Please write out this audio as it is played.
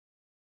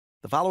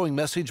The following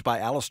message by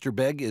Alistair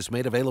Begg is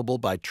made available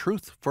by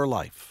Truth for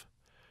Life.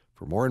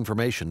 For more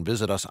information,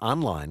 visit us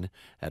online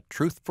at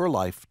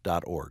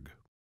truthforlife.org.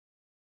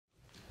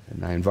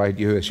 And I invite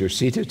you, as you're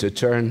seated, to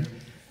turn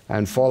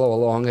and follow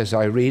along as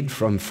I read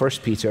from 1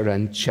 Peter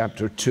and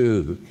chapter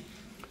 2.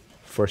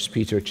 1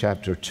 Peter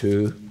chapter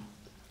 2.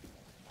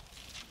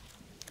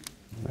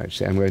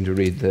 Actually, I'm going to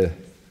read the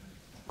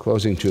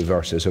closing two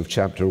verses of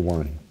chapter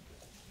 1.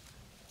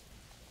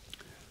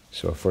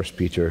 So 1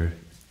 Peter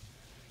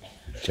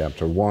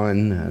chapter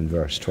 1 and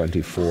verse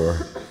 24,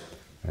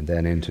 and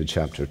then into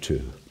chapter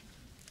 2.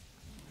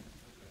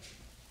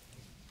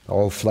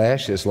 All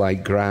flesh is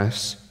like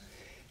grass,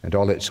 and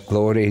all its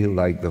glory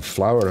like the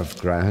flower of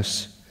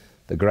grass.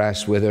 The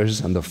grass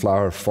withers and the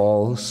flower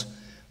falls,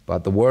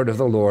 but the word of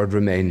the Lord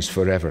remains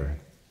forever.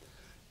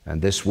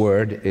 And this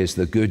word is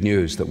the good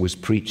news that was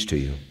preached to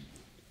you.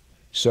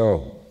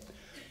 So,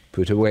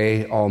 put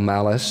away all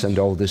malice and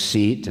all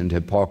deceit and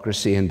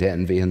hypocrisy and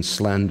envy and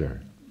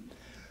slander.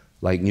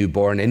 Like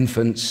newborn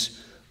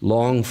infants,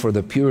 long for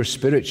the pure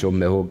spiritual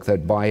milk,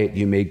 that by it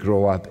you may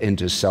grow up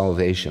into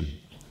salvation,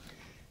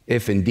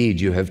 if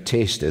indeed you have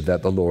tasted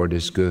that the Lord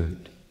is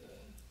good.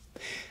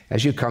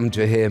 As you come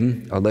to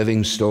him, a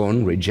living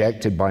stone,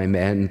 rejected by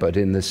men, but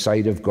in the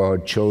sight of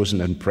God chosen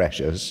and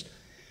precious,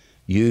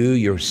 you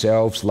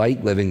yourselves,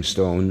 like living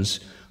stones,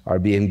 are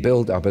being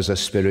built up as a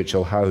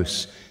spiritual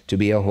house, to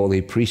be a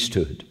holy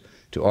priesthood,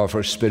 to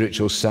offer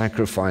spiritual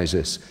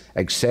sacrifices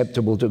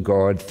acceptable to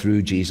God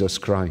through Jesus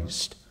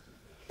Christ.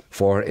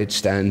 For it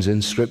stands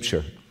in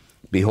Scripture,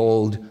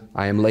 "Behold,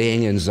 I am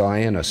laying in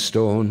Zion a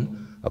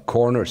stone, a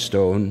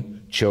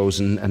cornerstone,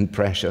 chosen and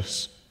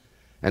precious,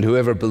 and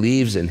whoever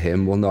believes in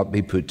him will not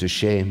be put to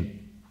shame."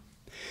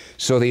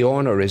 So the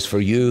honor is for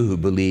you who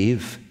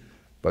believe,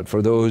 but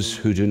for those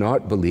who do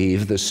not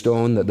believe, the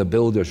stone that the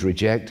builders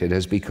rejected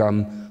has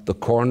become the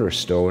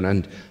cornerstone,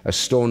 and a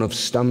stone of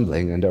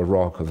stumbling and a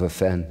rock of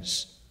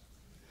offense.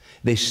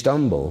 They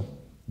stumble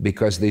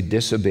because they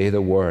disobey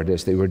the word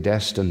as they were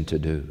destined to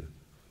do.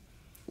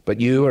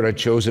 But you are a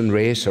chosen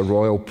race, a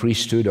royal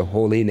priesthood, a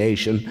holy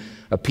nation,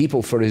 a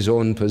people for his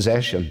own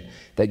possession,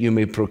 that you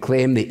may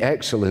proclaim the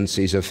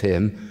excellencies of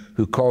him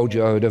who called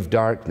you out of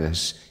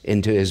darkness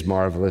into his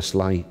marvelous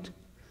light.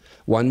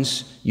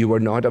 Once you were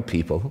not a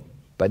people,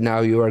 but now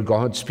you are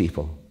God's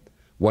people.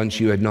 Once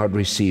you had not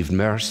received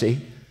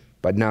mercy,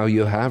 but now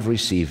you have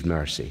received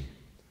mercy.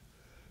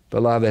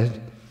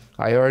 Beloved,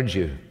 I urge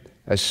you,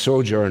 as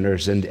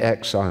sojourners and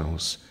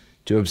exiles,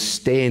 to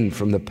abstain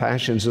from the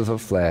passions of the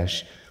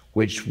flesh,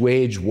 which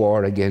wage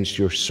war against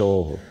your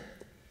soul.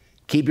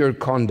 Keep your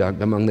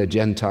conduct among the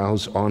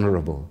Gentiles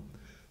honorable,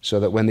 so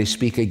that when they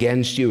speak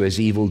against you as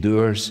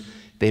evildoers,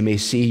 they may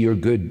see your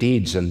good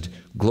deeds and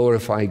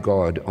glorify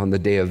God on the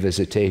day of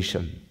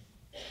visitation.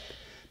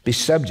 Be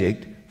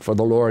subject, for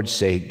the Lord's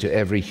sake, to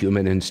every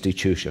human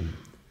institution,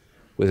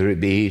 whether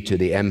it be to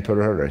the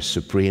emperor as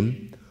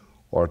supreme,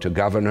 or to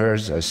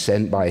governors as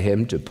sent by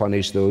him to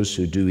punish those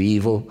who do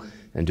evil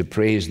and to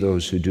praise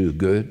those who do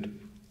good.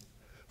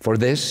 For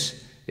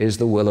this is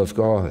the will of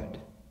God,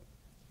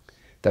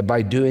 that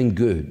by doing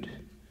good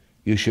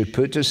you should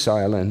put to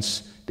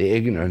silence the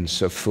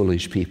ignorance of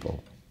foolish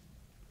people.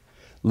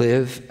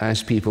 Live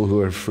as people who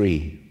are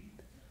free,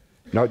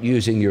 not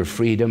using your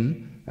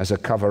freedom as a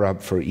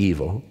cover-up for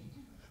evil,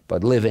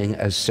 but living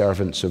as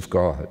servants of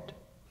God.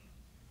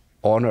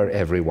 Honor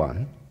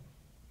everyone,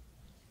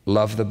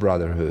 love the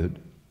brotherhood,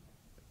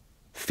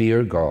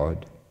 fear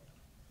God,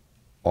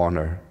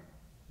 honor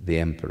the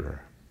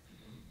emperor.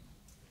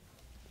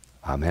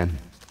 Amen.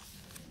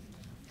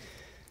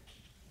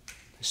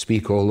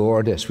 Speak, O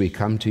Lord, as we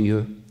come to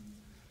you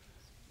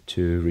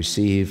to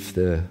receive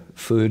the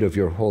food of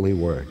your holy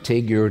word.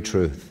 Take your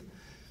truth,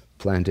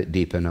 plant it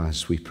deep in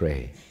us, we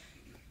pray,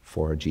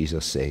 for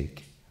Jesus'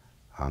 sake.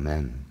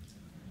 Amen.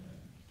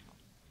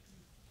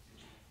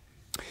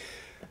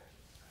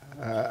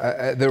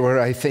 There were,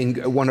 I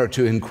think, one or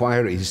two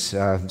inquiries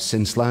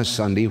since last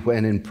Sunday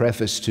when, in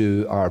preface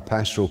to our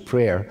pastoral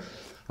prayer,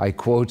 I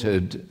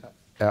quoted,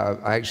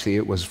 actually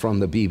it was from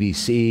the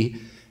BBC,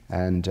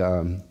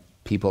 and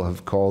people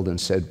have called and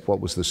said, what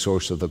was the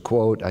source of the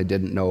quote? I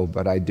didn't know,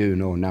 but I do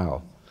know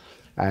now.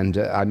 And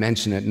I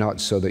mention it not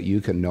so that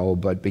you can know,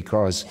 but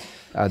because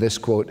this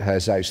quote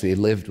has actually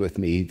lived with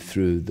me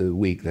through the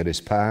week that has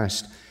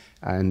passed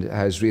and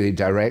has really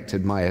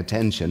directed my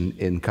attention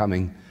in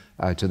coming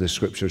to the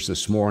scriptures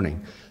this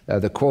morning.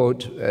 The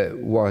quote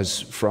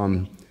was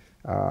from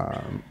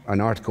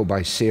an article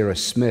by Sarah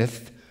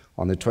Smith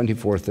on the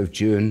 24th of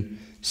June.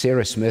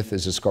 Sarah Smith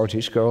is a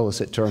Scottish girl,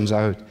 as it turns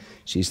out.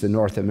 She's the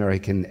North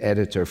American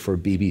editor for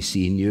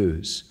BBC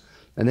News.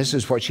 And this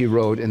is what she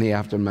wrote in the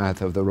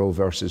aftermath of the Roe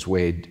versus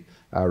Wade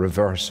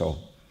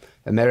reversal.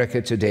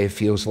 America today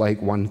feels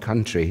like one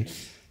country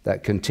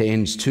that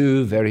contains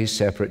two very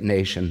separate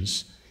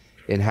nations,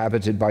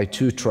 inhabited by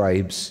two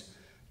tribes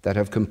that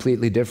have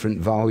completely different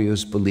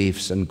values,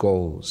 beliefs, and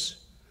goals.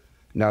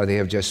 Now they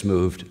have just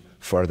moved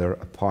further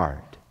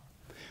apart.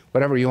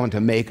 Whatever you want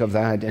to make of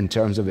that in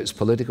terms of its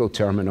political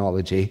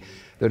terminology,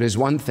 there is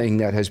one thing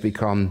that has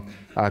become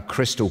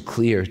crystal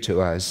clear to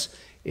us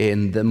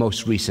in the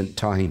most recent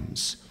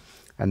times,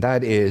 and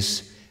that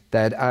is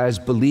that as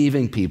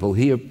believing people,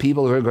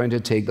 people who are going to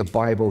take the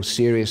Bible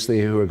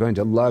seriously, who are going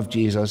to love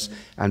Jesus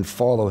and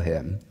follow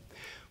him,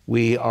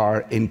 we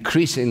are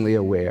increasingly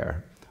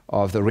aware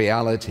of the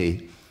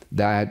reality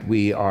that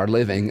we are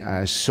living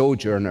as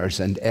sojourners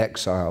and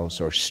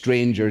exiles, or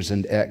strangers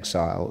and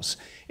exiles,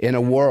 in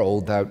a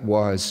world that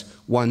was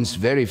once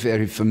very,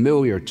 very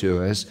familiar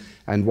to us,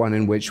 and one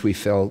in which we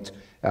felt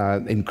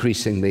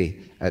increasingly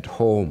at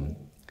home.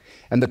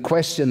 And the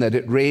question that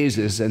it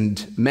raises,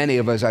 and many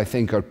of us, I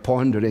think, are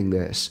pondering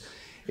this,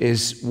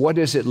 is what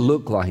does it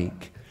look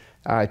like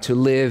to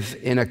live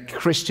in a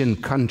Christian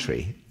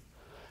country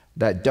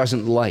that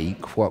doesn't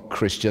like what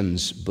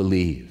Christians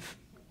believe?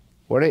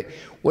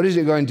 What is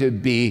it going to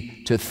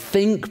be to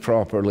think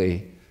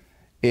properly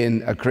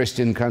in a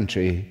Christian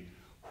country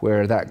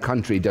where that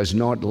country does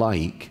not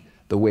like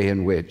the way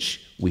in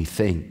which we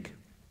think?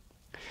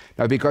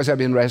 Now, because I've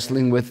been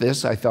wrestling with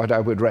this, I thought I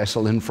would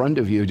wrestle in front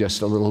of you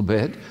just a little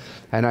bit.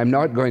 And I'm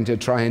not going to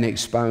try and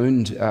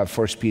expound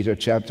 1 Peter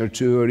chapter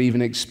 2 or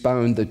even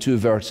expound the 2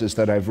 verses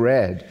that I've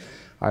read.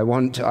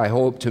 I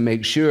hope to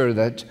make sure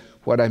that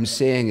what I'm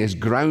saying is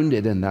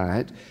grounded in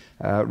that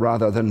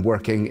rather than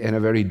working in a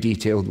very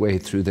detailed way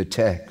through the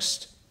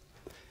text.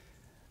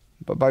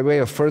 But by way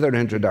of further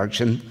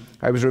introduction,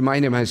 I was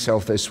reminding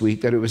myself this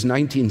week that it was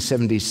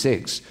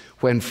 1976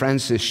 when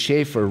Francis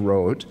Schaeffer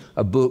wrote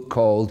a book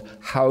called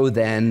How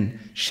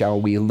Then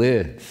Shall We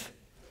Live?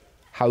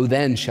 How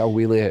then shall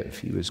we live?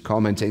 He was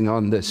commenting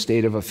on the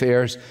state of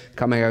affairs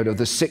coming out of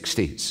the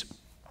 60s,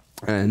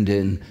 and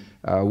in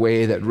a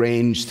way that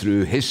ranged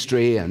through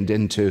history and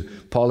into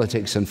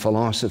politics and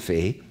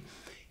philosophy.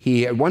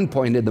 He, at one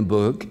point in the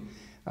book,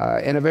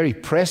 in a very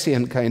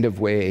prescient kind of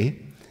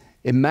way,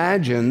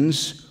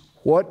 imagines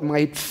what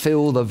might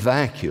fill the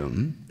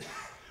vacuum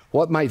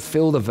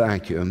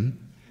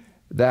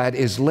that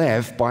is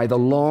left by the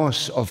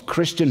loss of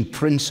Christian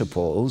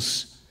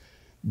principles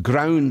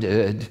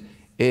grounded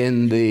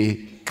in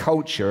the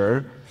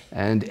culture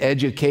and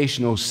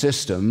educational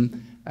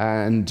system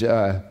and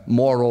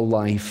moral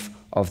life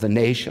of the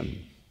nation.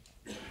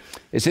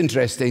 It's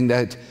interesting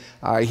that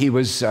he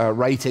was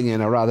writing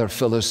in a rather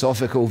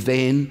philosophical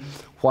vein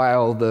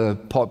while the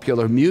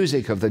popular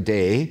music of the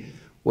day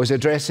was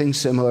addressing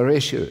similar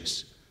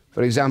issues.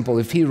 For example,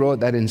 if he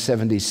wrote that in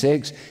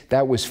 76,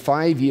 that was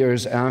 5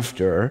 years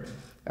after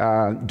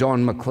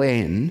Don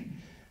McLean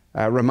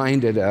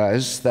reminded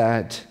us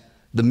that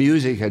the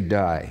music had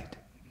died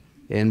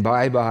in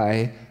Bye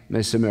Bye,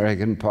 Miss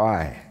American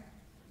Pie.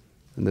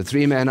 And the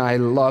 3 men I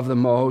love the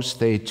most,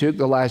 they took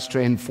the last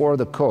train for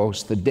the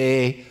coast the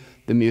day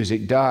the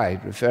music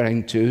died,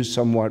 referring to,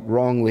 somewhat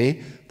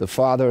wrongly, the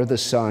Father, the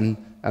Son,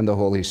 and the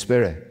Holy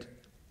Spirit.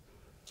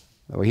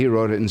 Well, he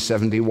wrote it in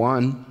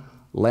 71.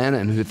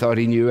 Lennon, who thought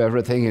he knew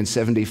everything in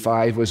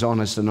 75, was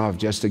honest enough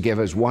just to give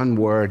us one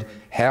word: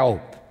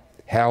 help,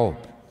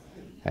 help.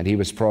 And he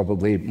was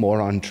probably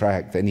more on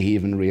track than he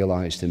even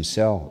realized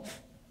himself.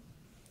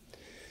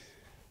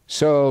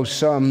 So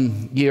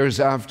some years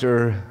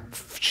after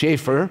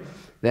Schaeffer,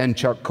 then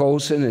Chuck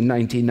Colson in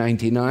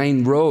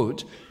 1999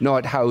 wrote,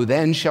 not how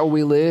then shall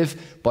we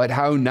live, but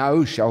how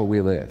now shall we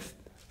live,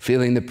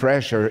 feeling the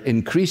pressure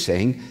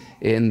increasing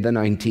in the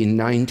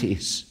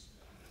 1990s.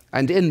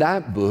 And in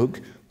that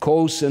book,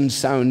 Colson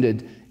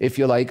sounded, if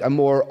you like, a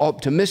more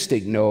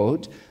optimistic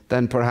note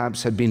than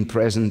perhaps had been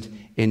present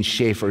in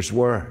Schaeffer's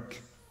work.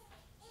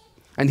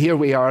 And here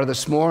we are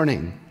this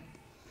morning,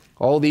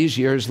 all these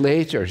years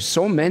later,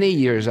 so many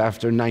years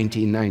after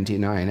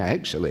 1999,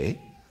 actually.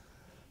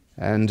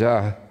 And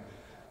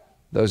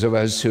those of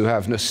us who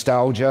have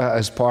nostalgia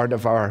as part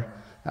of our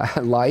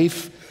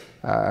life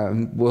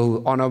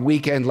will, on a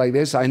weekend like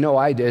this, I know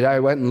I did, I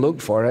went and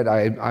looked for it.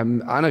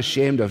 I'm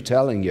unashamed of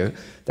telling you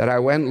that I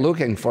went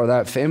looking for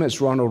that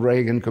famous Ronald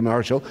Reagan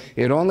commercial.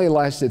 It only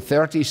lasted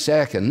 30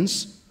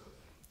 seconds.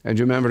 And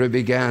you remember it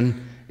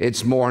began,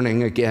 "It's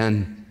morning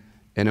again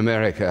in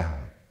America."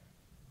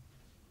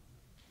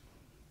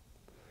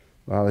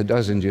 Well, it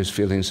does induce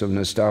feelings of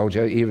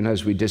nostalgia, even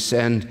as we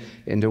descend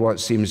into what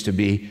seems to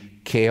be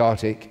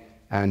chaotic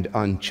and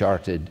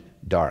uncharted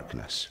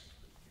darkness.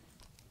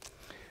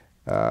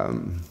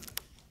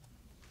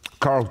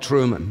 Carl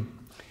Trueman,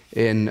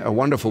 in a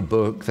wonderful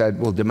book that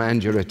will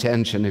demand your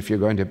attention if you're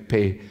going to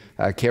pay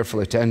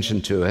careful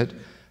attention to it,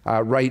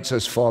 writes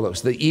as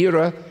follows: the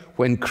era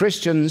when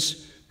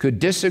Christians could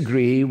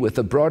disagree with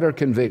the broader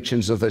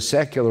convictions of the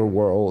secular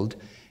world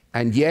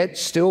and yet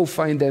still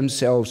find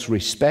themselves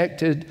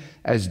respected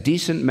as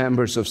decent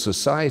members of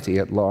society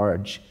at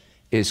large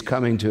is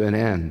coming to an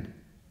end,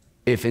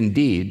 if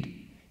indeed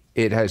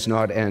it has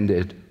not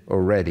ended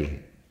already.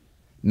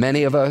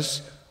 Many of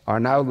us are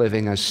now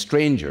living as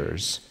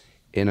strangers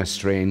in a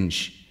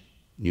strange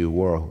new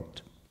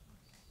world.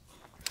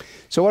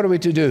 So what are we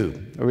to do?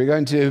 Are we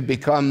going to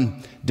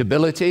become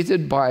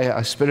debilitated by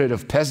a spirit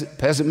of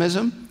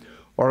pessimism?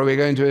 Or are we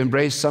going to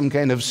embrace some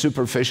kind of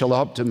superficial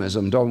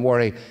optimism? Don't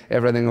worry,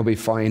 everything will be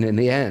fine in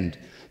the end.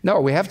 No,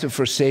 we have to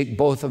forsake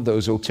both of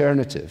those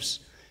alternatives.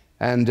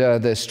 And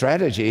the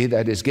strategy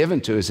that is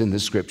given to us in the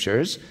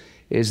Scriptures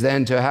is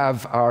then to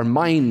have our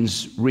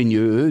minds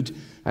renewed,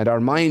 and our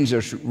minds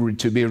are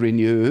to be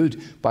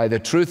renewed by the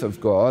truth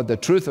of God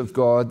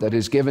that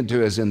is given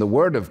to us in the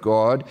Word of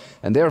God,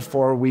 and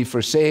therefore we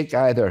forsake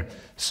either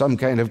some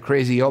kind of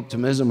crazy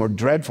optimism or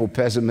dreadful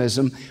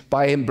pessimism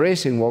by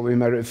embracing what we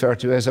might refer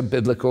to as a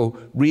biblical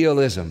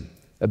realism,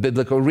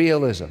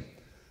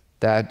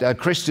 that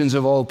Christians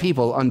of all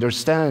people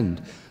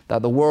understand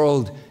that the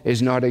world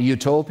is not a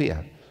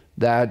utopia,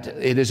 that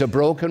it is a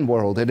broken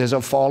world, it is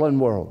a fallen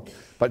world.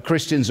 But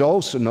Christians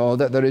also know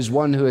that there is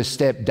one who has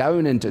stepped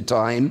down into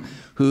time,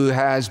 who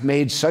has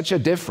made such a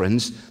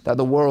difference that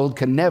the world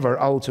can never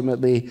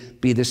ultimately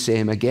be the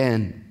same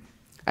again.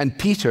 And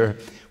Peter,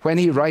 when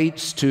he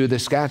writes to the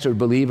scattered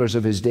believers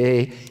of his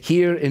day,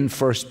 here in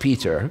 1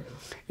 Peter,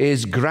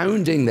 is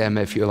grounding them,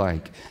 if you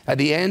like. At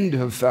the end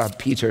of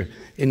Peter,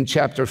 in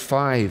chapter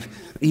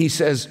 5, he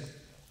says,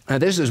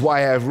 "And this is why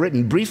I have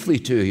written briefly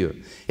to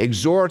you,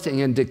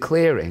 exhorting and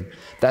declaring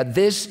that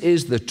this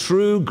is the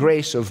true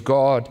grace of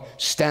God.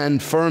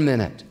 Stand firm in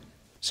it."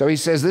 So he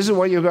says, this is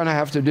what you're going to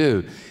have to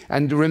do.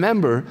 And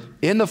remember,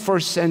 in the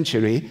first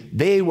century,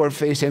 they were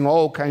facing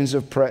all kinds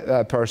of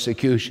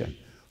persecution,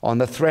 on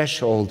the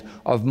threshold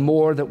of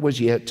more that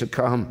was yet to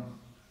come.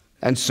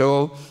 And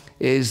so,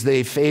 as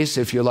they face,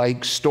 if you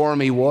like,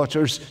 stormy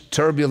waters,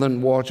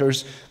 turbulent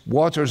waters,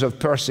 waters of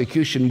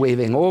persecution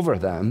waving over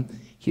them,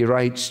 he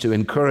writes to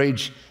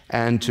encourage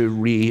and to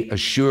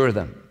reassure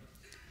them.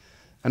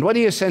 And what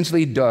he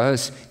essentially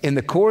does in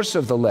the course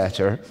of the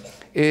letter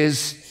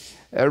is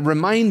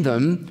remind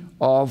them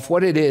of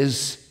what it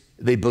is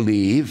they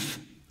believe,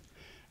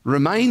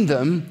 remind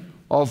them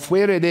of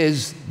where it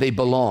is they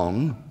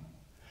belong,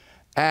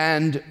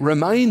 and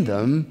remind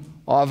them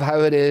of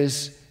how it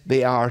is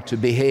they are to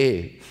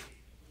behave.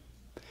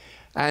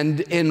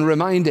 And in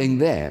reminding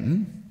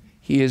them,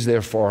 he is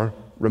therefore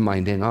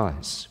reminding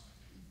us.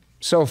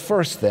 So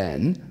first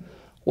then,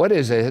 what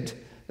is it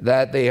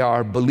that they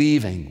are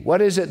believing?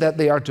 What is it that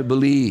they are to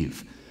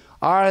believe?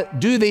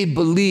 Do they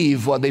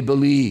believe what they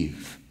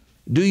believe?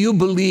 Do you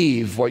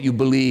believe what you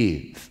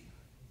believe?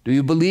 Do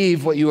you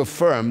believe what you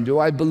affirm? Do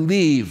I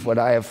believe what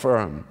I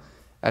affirm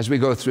as we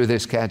go through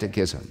this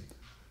catechism?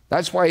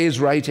 That's why he's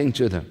writing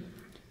to them.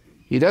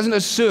 He doesn't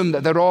assume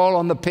that they're all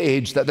on the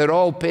page, that they're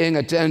all paying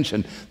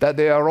attention, that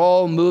they are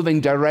all moving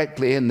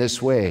directly in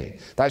this way.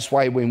 That's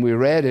why when we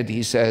read it,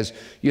 he says,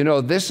 you know,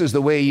 this is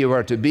the way you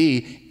are to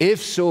be,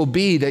 if so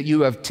be that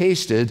you have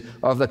tasted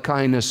of the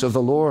kindness of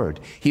the Lord.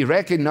 He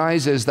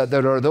recognizes that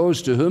there are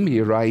those to whom he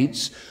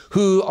writes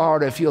who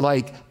are, if you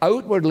like,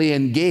 outwardly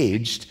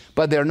engaged,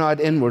 but they're not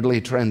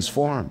inwardly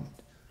transformed.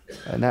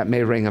 And that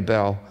may ring a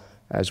bell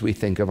as we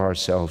think of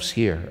ourselves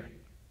here.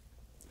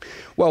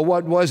 Well,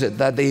 what was it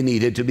that they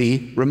needed to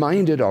be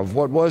reminded of?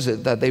 What was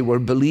it that they were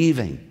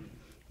believing?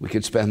 We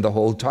could spend the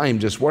whole time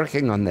just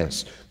working on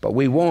this, but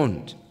we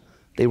won't.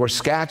 They were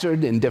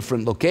scattered in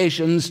different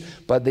locations,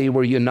 but they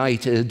were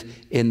united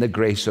in the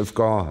grace of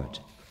God.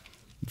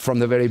 From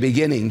the very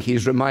beginning,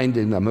 he's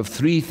reminding them of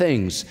three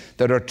things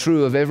that are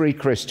true of every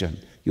Christian.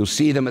 You'll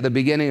see them at the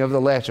beginning of the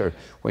letter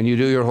when you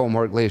do your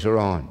homework later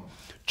on.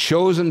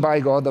 Chosen by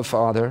God the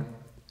Father,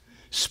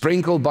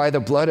 sprinkled by the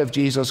blood of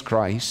Jesus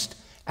Christ,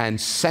 and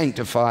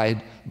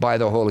sanctified by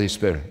the Holy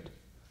Spirit.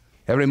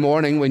 Every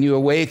morning when you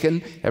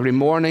awaken, every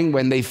morning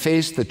when they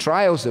faced the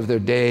trials of their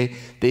day,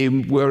 they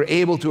were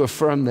able to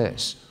affirm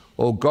this: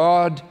 "O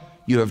God,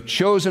 you have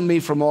chosen me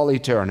from all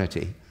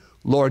eternity.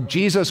 Lord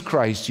Jesus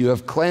Christ, you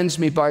have cleansed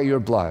me by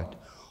your blood.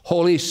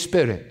 Holy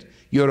Spirit,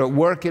 you're at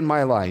work in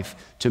my life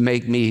to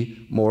make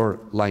me more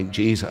like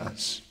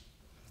Jesus."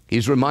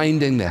 He's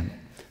reminding them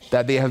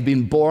that they have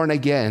been born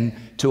again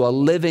to a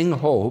living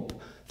hope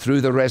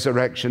through the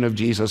resurrection of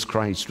Jesus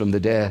Christ from the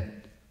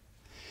dead.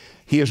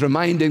 He is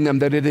reminding them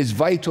that it is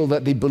vital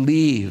that they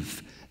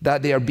believe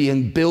that they are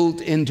being built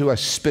into a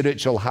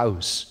spiritual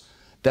house,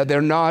 that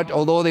they're not,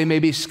 although they may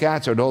be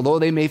scattered, although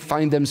they may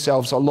find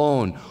themselves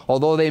alone,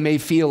 although they may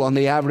feel on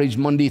the average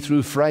Monday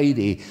through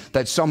Friday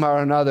that somehow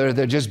or another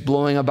they're just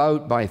blowing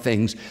about by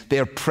things,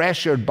 they're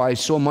pressured by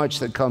so much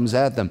that comes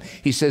at them.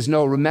 He says,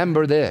 no,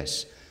 remember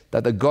this,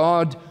 that the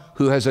God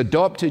who has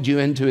adopted you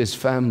into his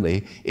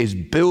family is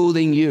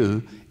building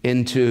you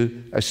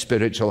into a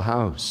spiritual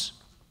house.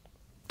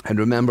 And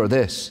remember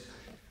this,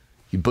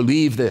 you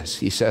believe this,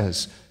 he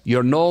says,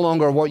 you're no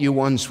longer what you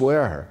once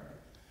were.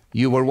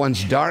 You were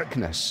once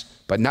darkness,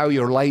 but now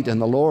you're light in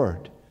the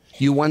Lord.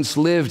 You once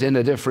lived in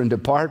a different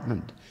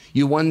apartment.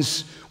 You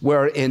once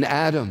were in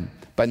Adam,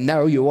 but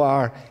now you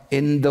are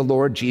in the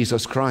Lord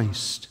Jesus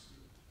Christ.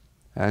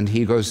 And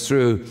he goes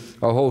through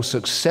a whole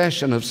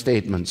succession of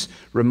statements,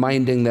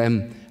 reminding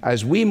them,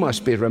 as we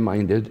must be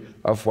reminded,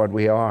 of what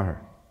we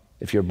are.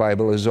 If your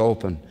Bible is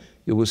open,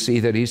 you will see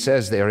that he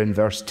says there in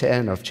verse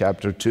 10 of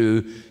chapter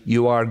 2,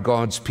 you are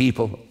God's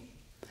people.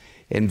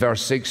 In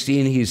verse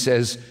 16, he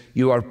says,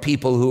 you are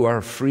people who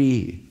are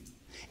free.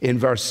 In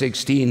verse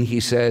 16, he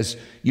says,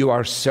 you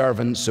are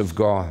servants of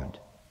God.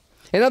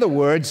 In other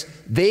words,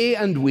 they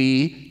and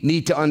we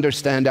need to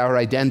understand our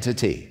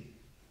identity.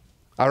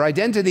 Our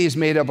identity is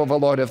made up of a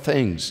lot of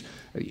things.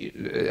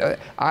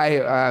 I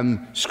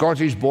am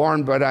Scottish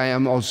born, but I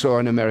am also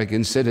an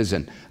American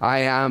citizen. I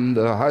am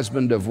the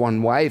husband of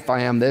one wife.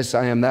 I am this,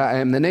 I am that, I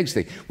am the next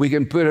thing. We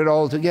can put it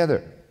all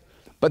together.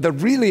 But the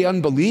really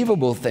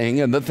unbelievable thing,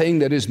 and the thing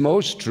that is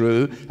most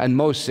true and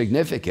most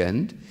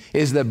significant,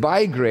 is that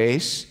by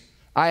grace,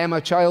 I am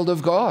a child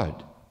of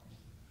God.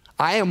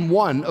 I am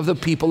one of the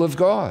people of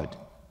God,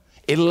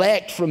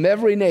 elect from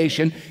every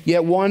nation,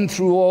 yet one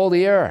through all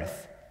the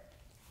earth.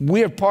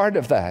 We're part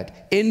of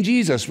that. In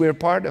Jesus, we're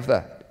part of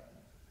that.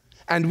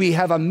 And we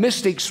have a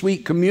mystic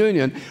sweet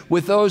communion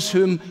with those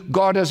whom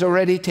God has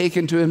already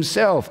taken to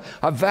himself,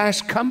 a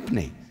vast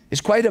company.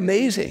 It's quite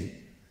amazing.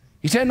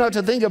 You tend not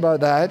to think about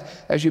that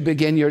as you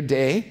begin your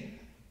day,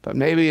 but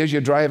maybe as you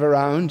drive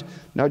around,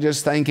 not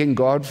just thanking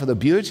God for the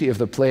beauty of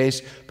the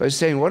place, but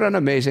saying, what an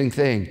amazing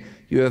thing.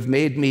 You have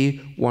made me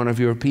one of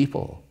your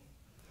people.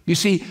 You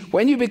see,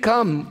 when you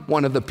become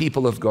one of the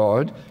people of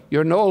God,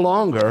 you're no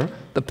longer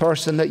the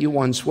person that you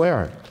once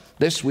were.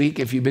 This week,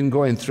 if you've been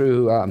going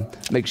through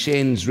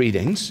McShane's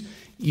readings,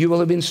 you will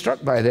have been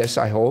struck by this,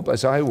 I hope,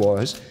 as I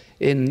was.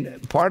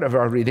 In part of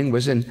our reading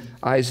was in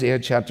Isaiah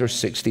chapter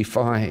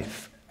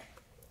 65.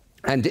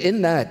 And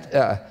in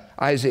that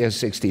Isaiah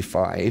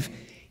 65,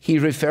 he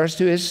refers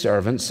to his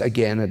servants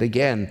again and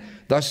again.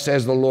 Thus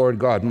says the Lord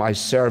God, my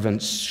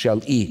servants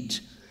shall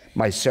eat,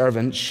 my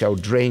servants shall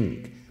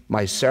drink,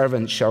 my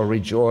servant shall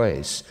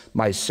rejoice,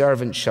 my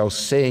servant shall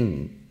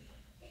sing.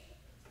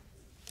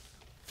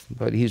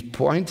 But he's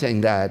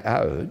pointing that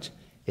out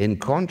in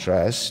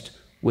contrast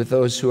with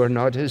those who are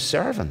not his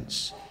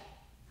servants.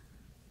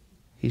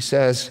 He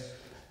says,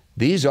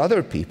 these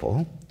other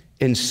people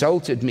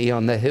insulted me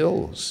on the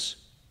hills.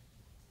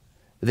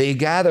 They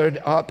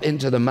gathered up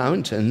into the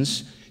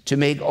mountains to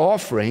make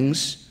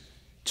offerings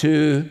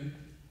to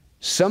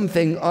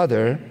something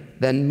other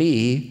than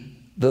me,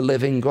 the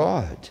living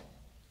God.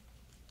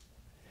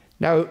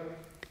 Now,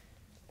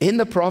 in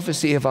the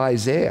prophecy of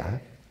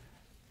Isaiah,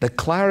 the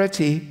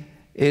clarity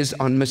is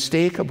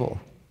unmistakable.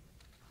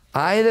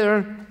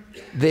 Either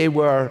they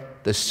were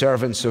the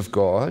servants of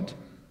God,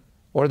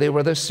 or they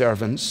were the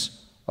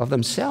servants of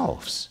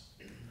themselves.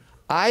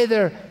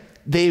 Either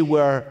they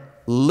were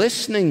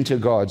listening to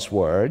God's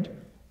word,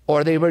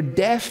 or they were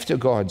deaf to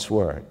God's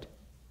word.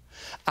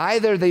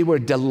 Either they were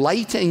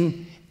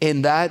delighting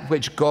in that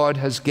which God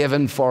has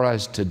given for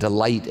us to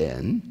delight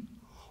in,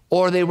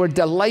 or they were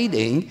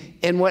delighting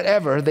in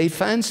whatever they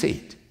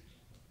fancied.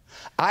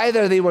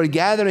 Either they were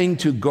gathering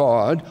to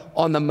God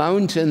on the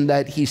mountain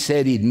that he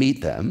said he'd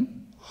meet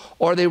them,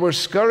 or they were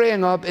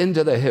scurrying up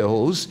into the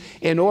hills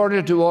in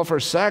order to offer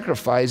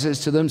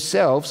sacrifices to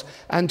themselves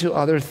and to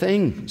other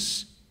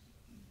things.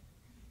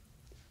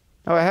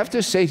 Now, I have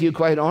to say to you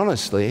quite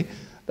honestly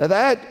that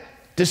that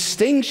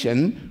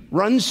distinction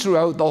runs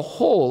throughout the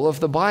whole of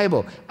the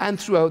Bible and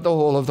throughout the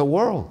whole of the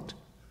world.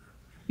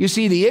 You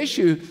see, the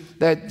issue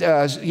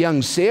that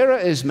young Sarah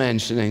is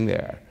mentioning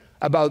there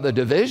about the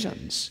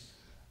divisions,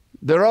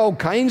 there are all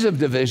kinds of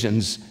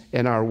divisions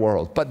in our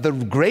world, but the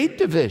great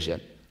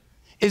division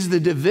is the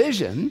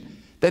division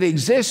that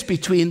exists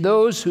between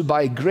those who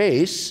by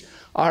grace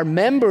are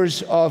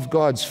members of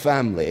God's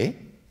family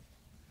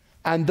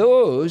and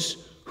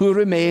those who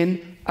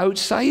remain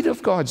outside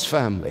of God's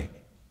family.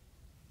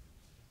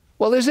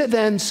 Well, is it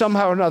then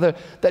somehow or another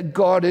that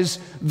God is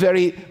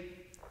very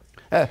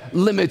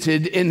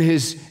limited in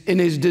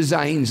his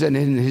designs and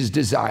in his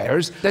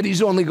desires, that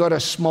he's only got a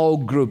small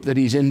group that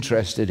he's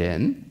interested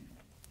in?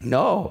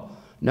 No.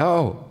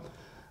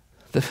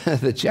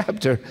 The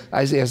chapter,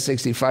 Isaiah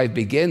 65,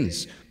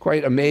 begins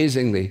quite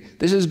amazingly.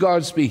 This is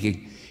God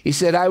speaking. He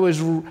said, I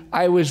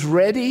was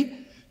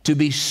ready to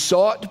be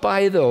sought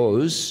by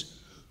those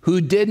who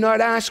did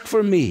not ask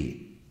for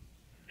me.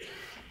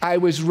 I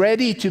was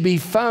ready to be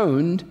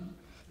found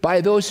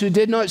by those who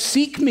did not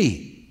seek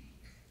me.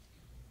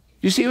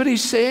 You see what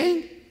he's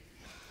saying?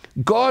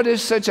 God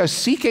is such a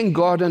seeking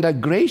God and a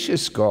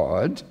gracious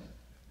God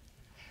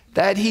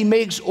that he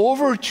makes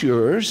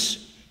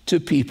overtures to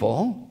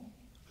people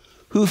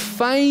who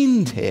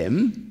find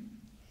him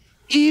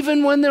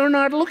even when they're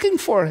not looking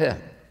for him.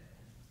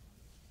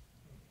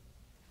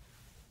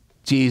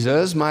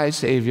 Jesus, my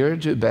Savior,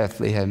 to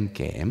Bethlehem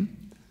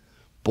came,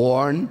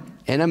 born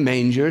in a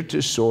manger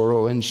to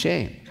sorrow and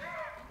shame.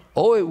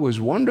 Oh, it was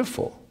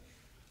wonderful.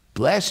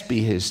 Blessed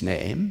be his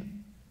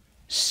name,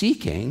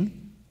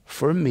 seeking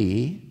for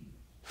me,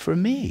 for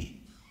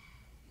me.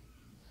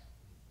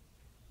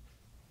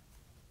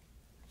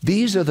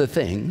 These are the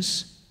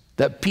things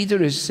that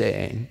Peter is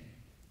saying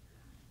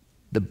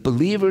the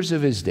believers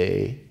of his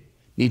day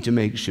need to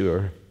make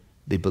sure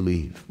they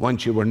believe.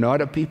 Once you were not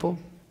a people,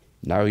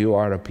 now you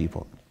are a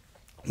people.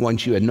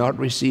 Once you had not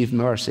received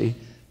mercy,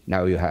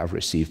 now you have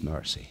received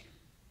mercy.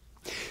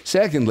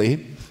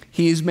 Secondly,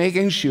 he is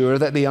making sure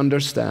that they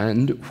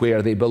understand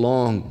where they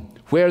belong,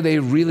 where they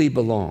really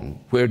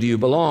belong. Where do you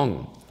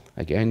belong?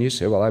 Again, you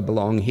say, well, I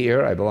belong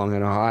here, I belong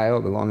in Ohio,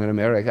 I belong in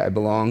America, I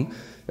belong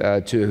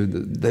to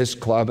this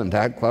club and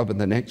that club and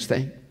the next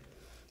thing.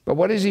 But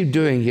what is he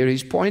doing here?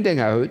 He's pointing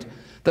out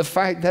the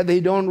fact that they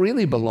don't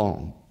really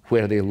belong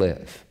where they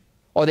live.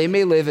 Or they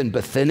may live in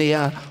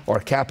Bithynia or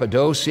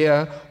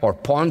Cappadocia or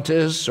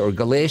Pontus or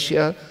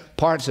Galatia,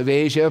 parts of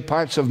Asia,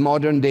 parts of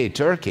modern-day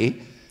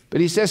Turkey.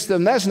 But he says to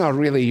them, that's not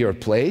really your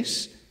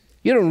place.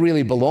 You don't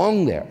really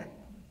belong there.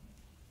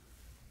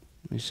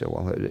 You say,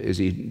 well, is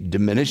he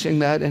diminishing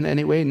that in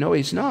any way? No,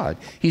 he's not.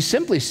 He's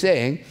simply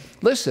saying,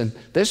 listen,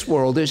 this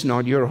world is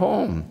not your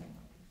home.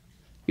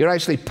 You're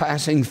actually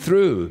passing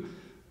through.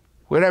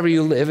 Wherever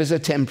you live is a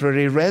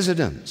temporary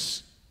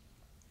residence.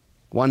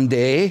 One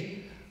day,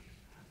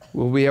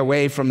 we'll be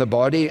away from the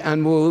body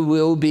and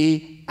we'll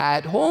be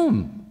at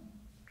home.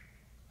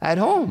 At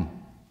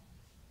home.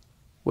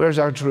 Where's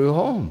our true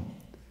home?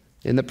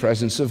 In the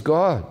presence of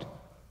God.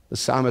 The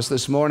psalmist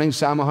this morning,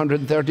 Psalm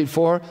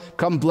 134,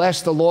 come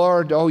bless the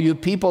Lord, O you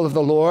people of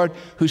the Lord,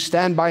 who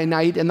stand by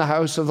night in the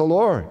house of the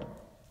Lord.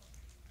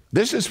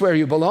 This is where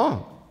you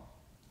belong.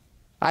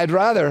 I'd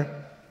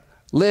rather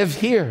live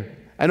here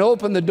and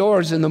open the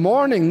doors in the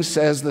morning,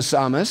 says the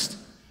psalmist,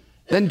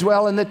 than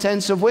dwell in the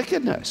tents of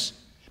wickedness.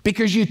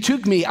 Because you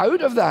took me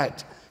out of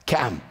that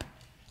camp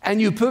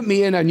and you put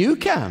me in a new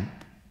camp.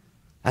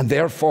 And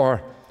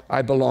therefore,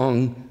 I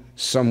belong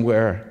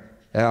somewhere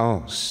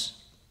else.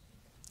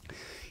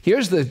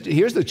 Here's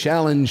the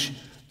challenge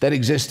that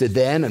existed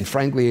then and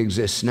frankly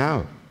exists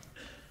now.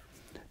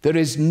 There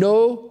is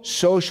no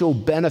social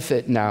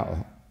benefit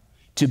now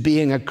to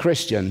being a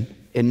Christian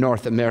in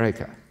North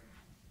America.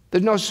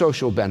 There's no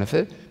social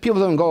benefit. People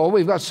don't go, oh,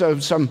 we've got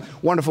some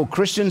wonderful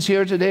Christians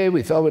here today.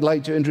 We thought we'd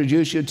like to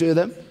introduce you to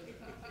them.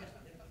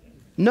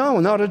 No,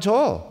 not at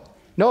all.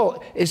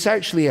 No, it's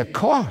actually a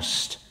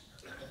cost.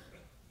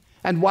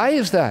 And why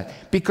is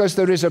that? Because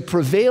there is a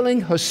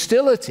prevailing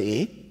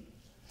hostility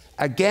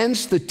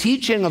against the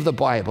teaching of the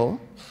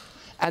Bible,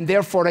 and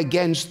therefore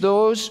against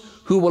those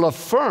who will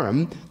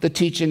affirm the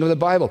teaching of the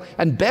Bible.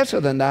 And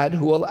better than that,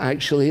 who will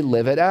actually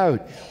live it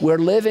out. We're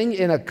living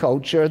in a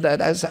culture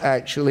that has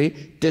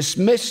actually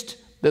dismissed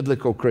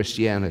biblical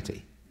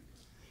Christianity.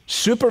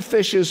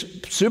 Superstitious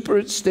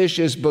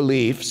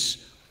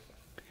beliefs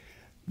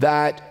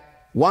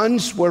that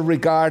once were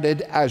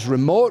regarded as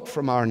remote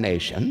from our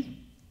nation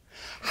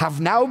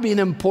have now been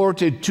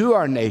imported to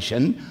our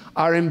nation,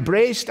 are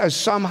embraced as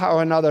somehow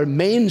or another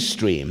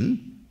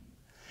mainstream.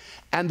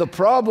 And the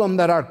problem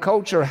that our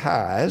culture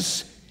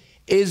has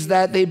is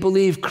that they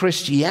believe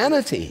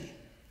Christianity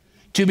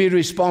to be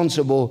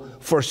responsible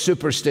for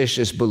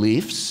superstitious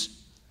beliefs,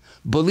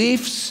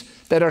 beliefs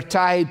that are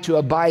tied to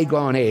a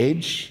bygone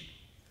age,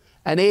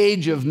 an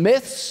age of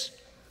myths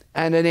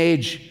and an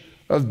age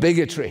of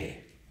bigotry.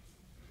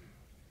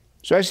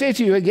 So I say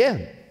to you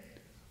again,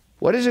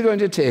 what is it going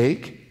to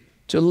take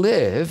to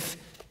live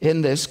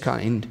in this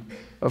kind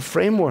of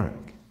framework?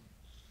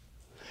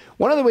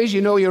 One of the ways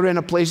you know you're in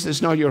a place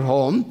that's not your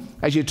home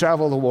as you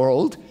travel the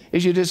world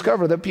is you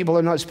discover that people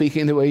are not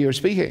speaking the way you're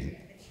speaking.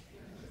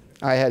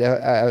 I had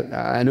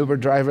an Uber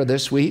driver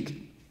this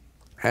week,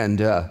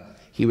 and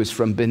he was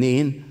from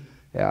Benin,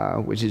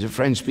 which is a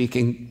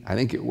French-speaking, I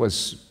think it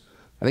was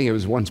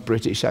once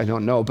British, I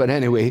don't know, but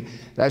anyway,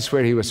 that's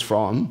where he was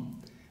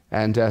from.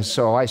 And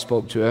so I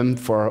spoke to him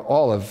for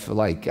all of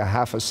like a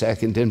half a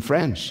second in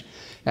French.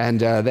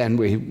 And then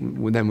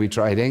we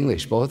tried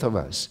English, both of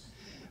us.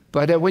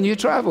 But when you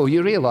travel,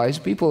 you realize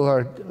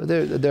people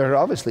they're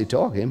obviously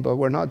talking, but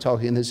we're not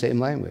talking the same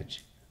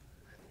language.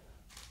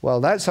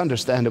 Well, that's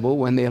understandable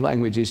when the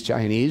language is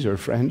Chinese or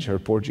French or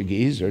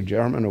Portuguese or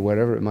German or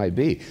whatever it might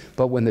be.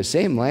 But when the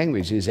same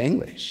language is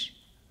English,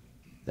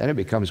 then it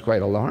becomes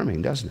quite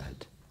alarming, doesn't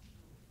it?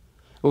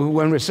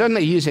 When we're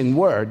suddenly using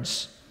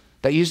words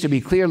that used to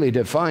be clearly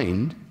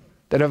defined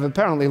that have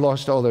apparently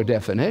lost all their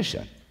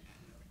definition.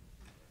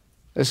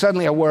 There's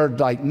suddenly a word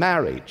like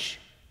marriage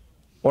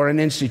or an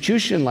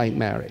institution like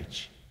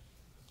marriage,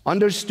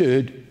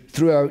 understood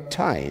throughout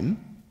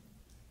time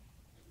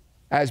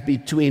as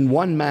between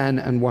one man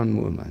and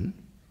one woman.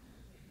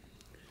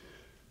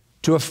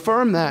 To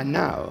affirm that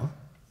now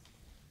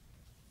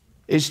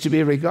is to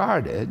be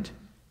regarded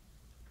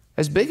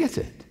as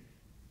bigoted.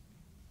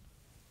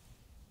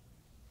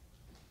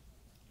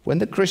 When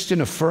the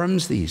Christian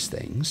affirms these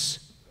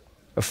things,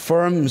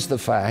 affirms the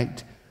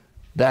fact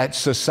that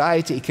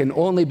society can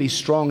only be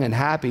strong and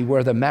happy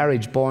where the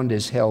marriage bond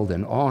is held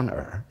in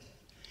honor,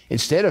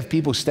 instead of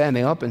people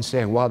standing up and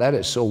saying, wow, that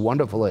is so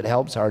wonderful, it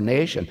helps our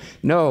nation.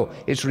 No,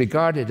 it's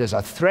regarded as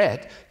a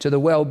threat to the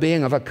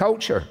well-being of a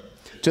culture,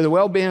 to the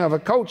well-being of a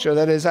culture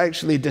that has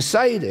actually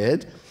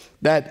decided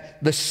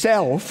that the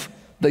self,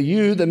 the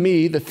you, the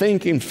me, the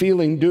thinking,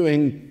 feeling,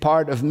 doing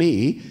part of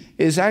me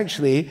is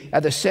actually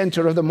at the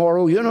center of the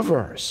moral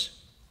universe.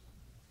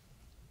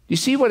 You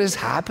see what has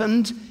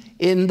happened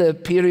in the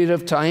period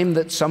of time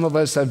that some of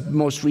us have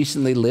most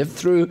recently lived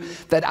through,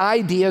 that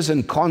ideas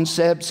and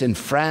concepts in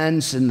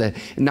France in the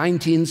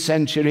 19th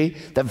century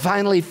that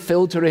finally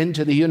filter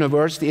into the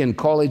university and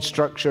college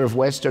structure of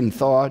Western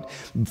thought,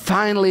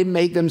 finally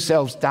make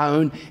themselves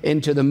down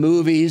into the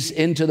movies,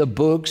 into the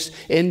books,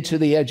 into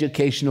the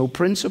educational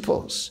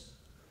principles.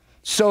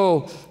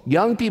 So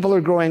young people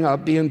are growing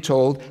up being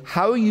told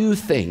how you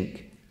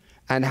think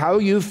and how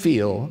you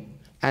feel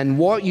and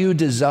what you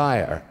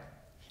desire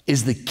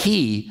is the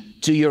key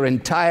to your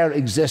entire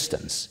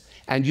existence,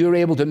 and you're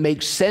able to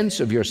make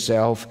sense of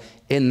yourself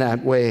in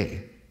that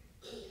way.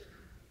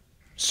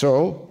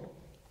 So,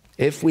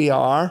 if we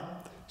are,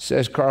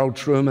 says Carl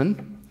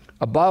Trueman,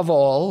 above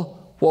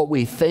all what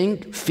we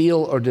think,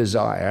 feel, or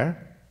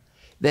desire,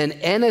 then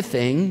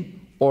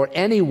anything or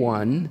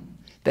anyone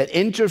that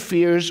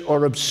interferes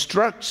or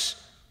obstructs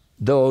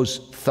those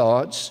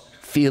thoughts,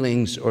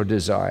 feelings, or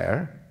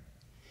desire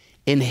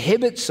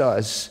inhibits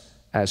us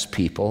as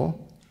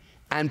people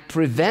and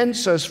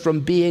prevents us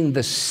from being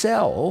the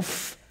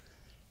self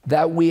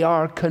that we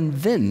are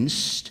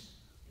convinced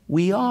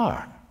we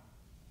are.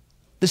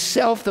 The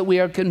self that we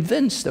are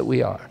convinced that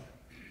we are.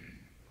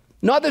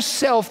 Not the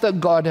self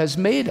that God has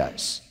made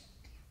us.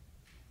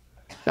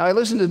 Now, I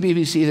listen to the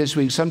BBC this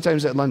week.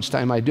 Sometimes at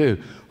lunchtime I do,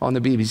 on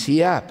the BBC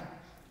app.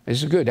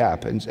 It's a good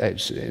app,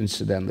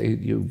 incidentally.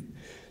 You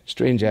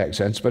strange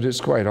accents, but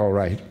it's quite all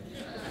right.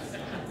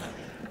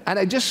 And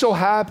it just so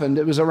happened,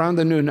 it was around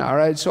the noon hour,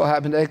 I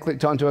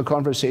clicked onto a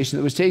conversation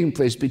that was taking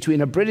place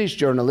between a British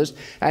journalist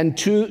and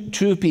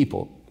two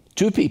people.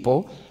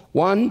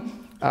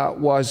 One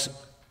was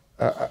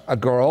a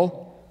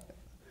girl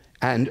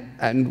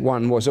and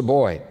one was a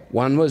boy.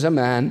 One was a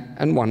man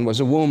and one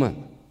was a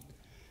woman.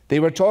 They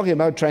were talking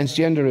about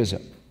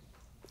transgenderism.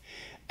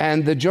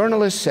 And the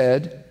journalist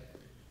said,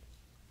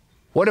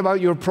 "What about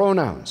your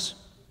pronouns?"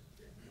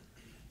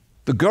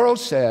 The girl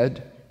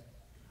said,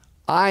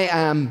 "I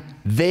am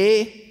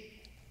they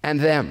and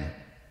them.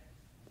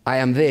 I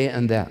am they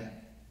and them."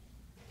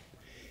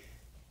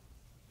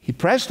 He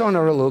pressed on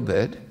her a little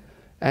bit,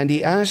 and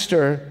he asked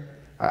her,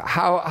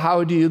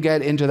 how do you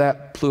get into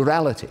that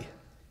plurality?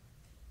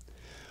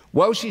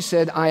 Well, she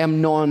said, "I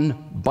am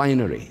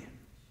non-binary."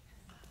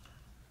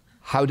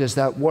 "How does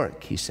that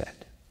work?" he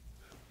said.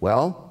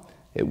 "Well,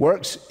 it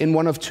works in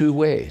one of two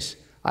ways.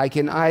 I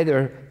can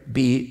either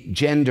be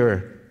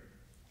gender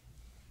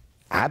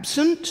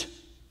absent,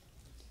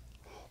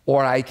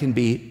 or I can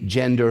be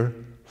gender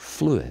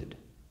fluid.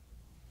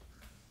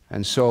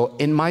 And so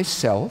in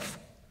myself,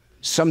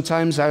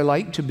 sometimes I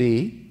like to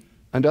be,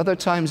 and other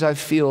times I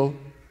feel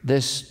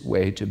this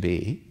way to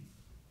be.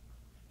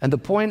 And the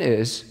point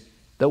is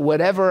that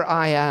whatever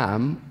I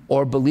am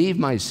or believe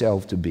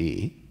myself to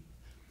be,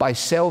 by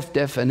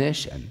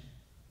self-definition,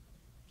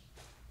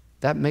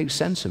 that makes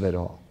sense of it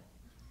all."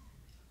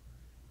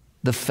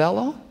 The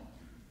fellow,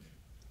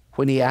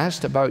 when he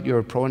asked about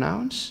your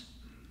pronouns,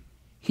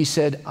 he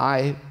said,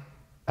 "I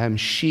am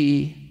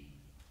she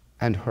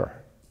and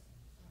her."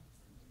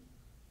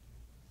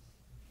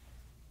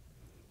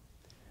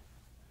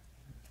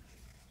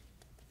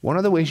 One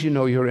of the ways you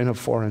know you're in a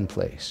foreign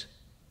place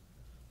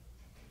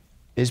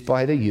is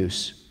by the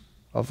use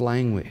of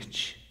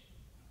language.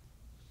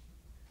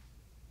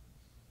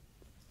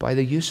 By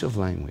the use of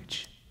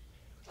language.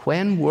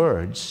 When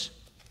words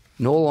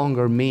no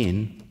longer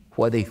mean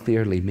what they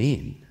clearly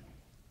mean.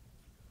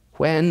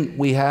 When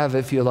we have,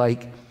 if you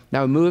like,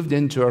 now moved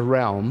into a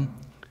realm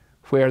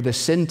where the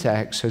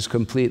syntax has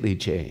completely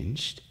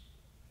changed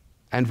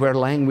and where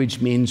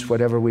language means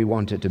whatever we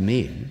want it to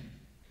mean,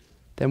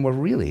 then we're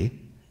really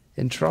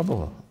in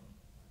trouble.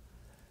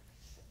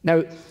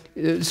 Now,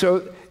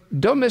 so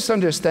don't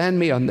misunderstand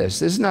me on this.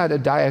 This is not a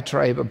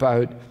diatribe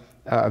about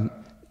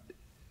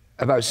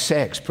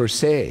sex per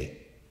se.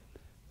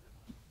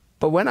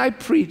 But when I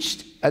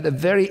preached at the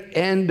very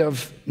end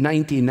of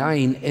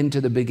 99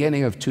 into the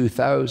beginning of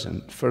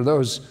 2000, for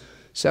those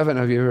 7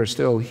 of you who are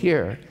still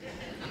here,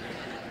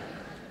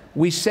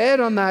 we said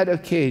on that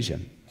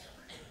occasion,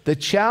 the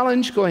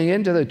challenge going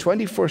into the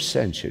 21st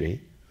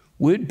century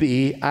would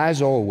be,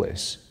 as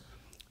always,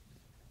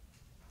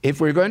 if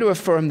we're going to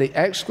affirm the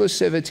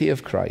exclusivity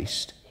of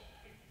Christ,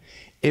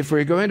 if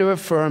we're going to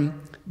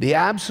affirm the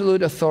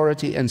absolute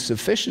authority and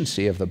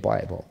sufficiency of the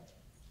Bible,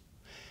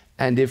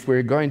 and if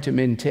we're going to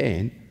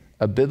maintain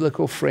a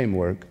biblical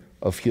framework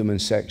of human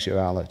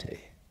sexuality.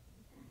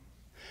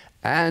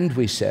 And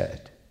we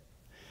said,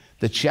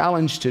 the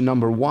challenge to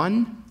number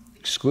 1,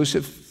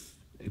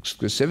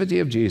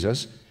 exclusivity of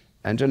Jesus,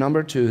 and to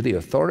number 2, the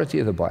authority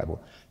of the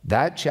Bible,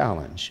 that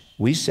challenge,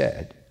 we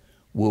said,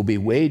 will be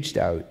waged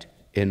out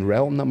in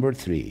realm number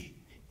 3,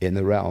 in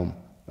the realm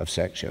of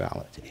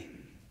sexuality.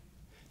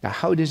 Now,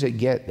 how does it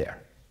get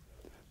there?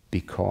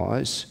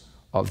 Because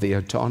of the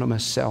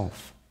autonomous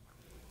self.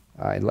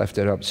 I left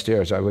it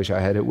upstairs. I wish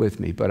I had it with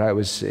me, but I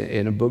was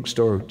in a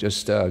bookstore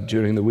just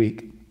during the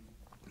week.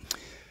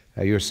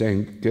 You're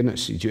saying,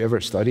 goodness, did you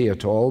ever study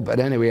at all? But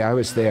anyway, I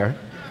was there,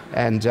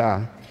 and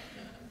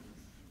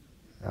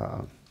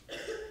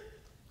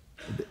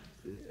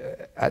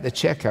at the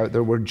checkout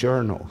there were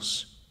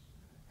journals.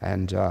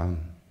 And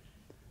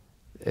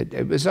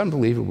it was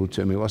unbelievable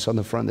to me what's on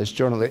the front of this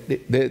journal.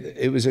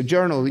 It was a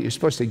journal that you're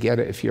supposed to get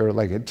it if you're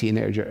like a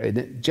teenager. And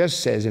it just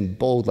says in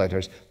bold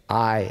letters,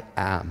 I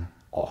am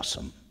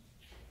awesome.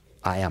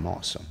 I am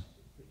awesome.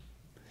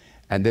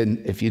 And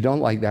then if you don't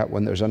like that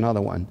one, there's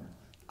another one.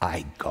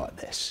 I got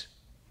this.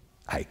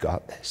 I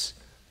got this.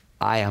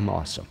 I am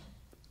awesome.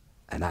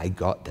 And I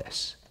got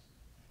this.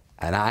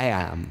 And I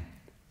am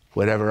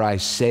whatever I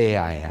say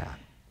I am.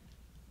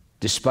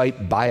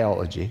 Despite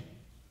biology,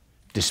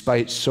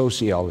 despite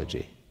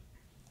sociology,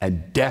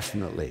 and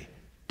definitely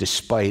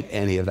despite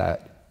any of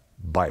that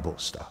Bible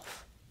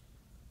stuff.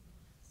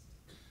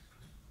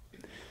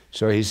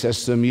 So he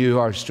says to them, you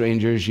are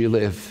strangers, you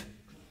live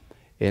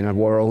in a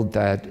world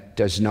that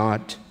does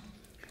not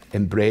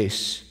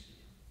embrace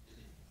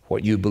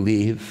what you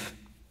believe.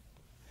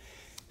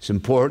 It's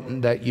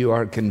important that you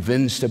are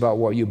convinced about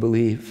what you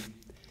believe.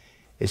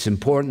 It's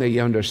important that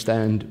you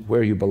understand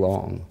where you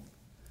belong.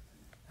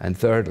 And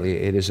thirdly,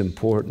 it is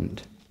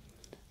important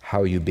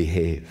how you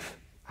behave.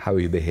 How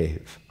you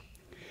behave.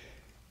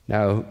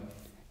 Now,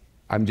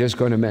 I'm just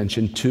going to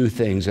mention two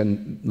things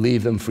and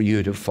leave them for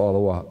you to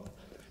follow up.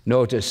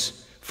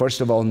 Notice, first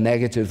of all,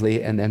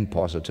 negatively and then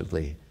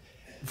positively.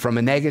 From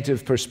a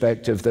negative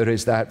perspective, there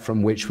is that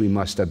from which we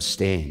must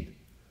abstain.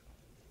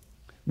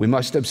 We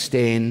must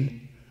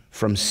abstain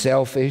from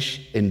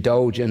selfish,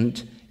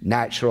 indulgent,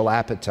 natural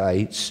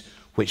appetites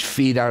which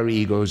feed our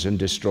egos and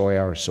destroy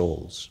our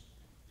souls.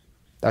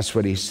 That's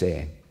what he's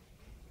saying.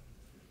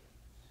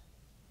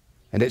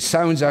 And it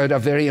sounds out a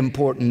very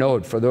important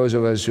note for those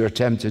of us who are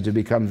tempted to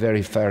become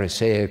very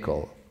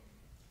Pharisaical,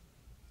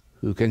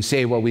 who can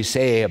say what we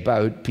say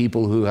about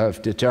people who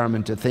have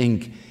determined to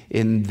think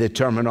in the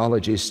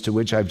terminologies to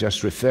which I've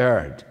just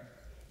referred,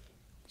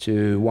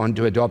 to want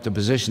to adopt a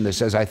position that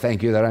says, I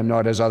thank you that I'm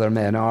not as other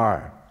men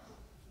are.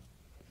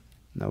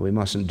 No, we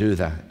mustn't do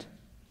that.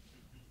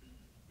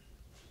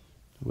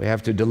 We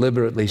have to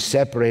deliberately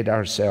separate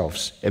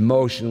ourselves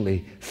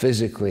emotionally,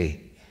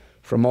 physically,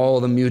 from all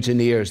the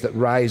mutineers that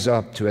rise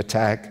up to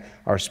attack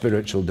our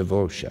spiritual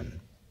devotion.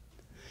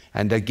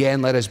 And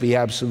again, let us be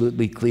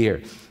absolutely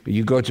clear.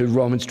 You go to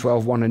Romans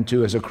 12, 1 and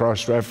 2 as a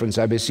cross-reference.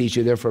 I beseech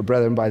you, therefore,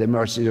 brethren, by the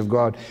mercies of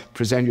God,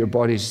 present your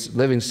bodies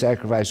living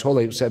sacrifice,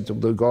 wholly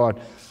acceptable to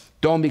God.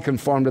 Don't be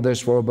conformed to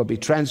this world, but be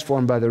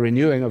transformed by the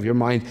renewing of your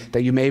mind,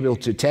 that you may be able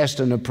to test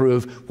and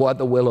approve what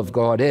the will of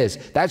God is.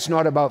 That's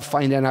not about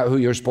finding out who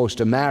you're supposed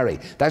to marry.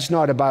 That's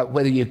not about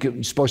whether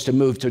you're supposed to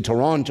move to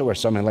Toronto or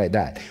something like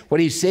that. What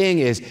he's saying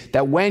is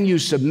that when you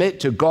submit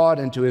to God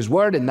and to his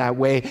word in that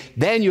way,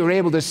 then you're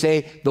able to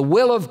say, the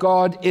will of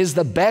God is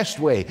the best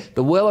way.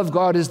 The will of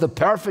God is the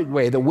perfect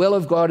way. The will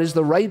of God is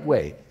the right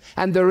way.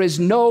 And there is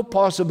no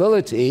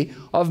possibility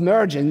of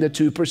merging the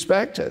two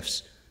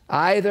perspectives.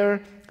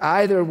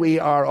 Either we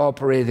are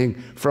operating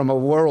from a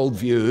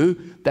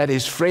worldview that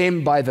is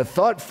framed by the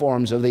thought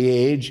forms of the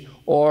age,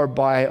 or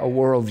by a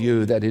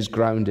worldview that is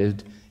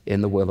grounded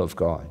in the will of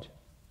God.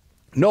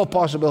 No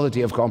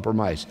possibility of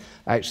compromise,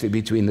 actually,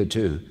 between the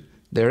two.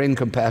 They're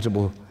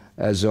incompatible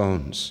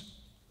zones.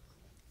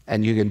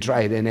 And you can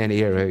try it in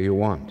any area you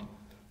want.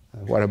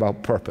 What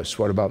about purpose?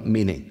 What about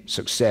meaning,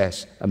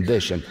 success,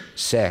 ambition,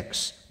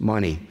 sex,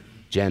 money,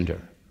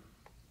 gender?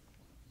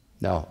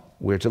 No,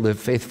 we're to live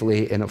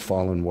faithfully in a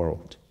fallen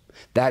world.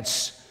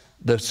 That's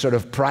the sort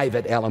of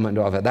private element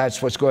of it.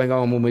 That's what's going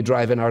on when we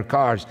drive in our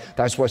cars.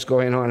 That's what's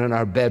going on in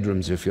our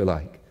bedrooms, if you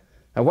like.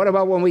 And what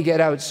about when we get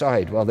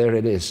outside? Well, there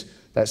it is.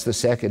 That's the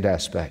second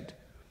aspect.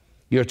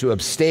 You're to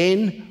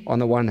abstain on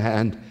the one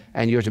hand,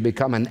 and you're to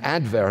become an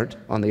advert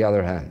on the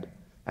other hand.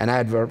 An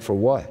advert for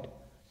what?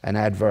 An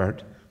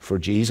advert for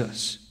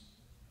Jesus.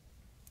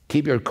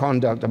 Keep your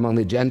conduct among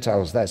the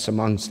Gentiles. That's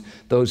amongst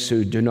those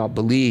who do not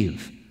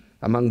believe.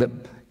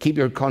 Keep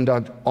your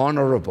conduct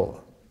honorable.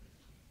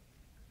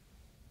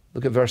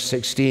 Look at verse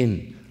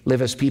 16.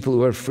 Live as people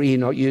who are free,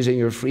 not using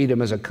your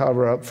freedom as a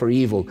cover-up for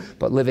evil,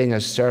 but living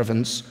as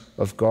servants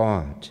of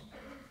God.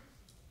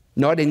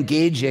 Not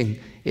engaging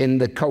in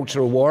the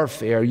cultural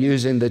warfare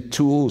using the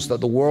tools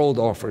that the world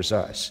offers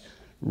us,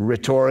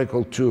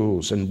 rhetorical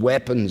tools and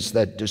weapons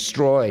that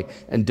destroy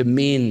and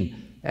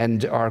demean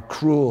and are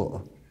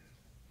cruel.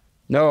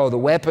 No, the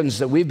weapons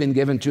that we've been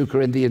given, 2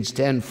 Corinthians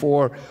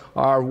 10:4,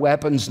 are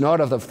weapons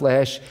not of the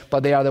flesh,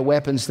 but they are the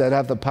weapons that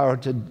have the power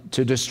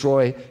to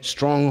destroy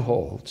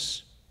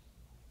strongholds.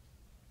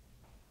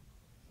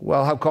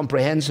 Well, how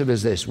comprehensive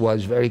is this? Well,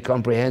 it's very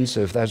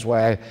comprehensive. That's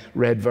why I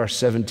read verse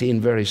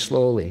 17 very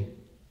slowly.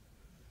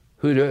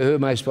 Who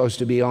am I supposed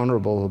to be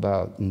honorable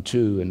about and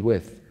to and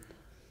with?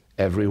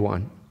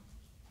 Everyone.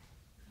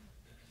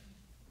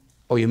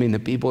 Oh, you mean the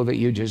people that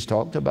you just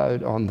talked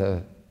about on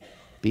the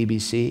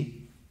BBC?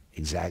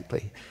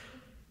 Exactly.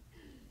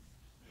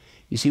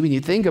 You see, when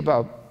you think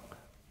about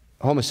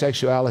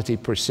homosexuality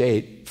per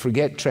se,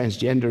 forget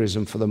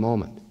transgenderism for the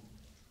moment.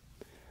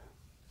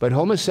 But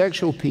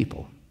homosexual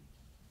people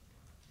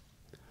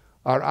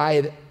are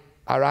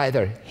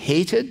either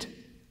hated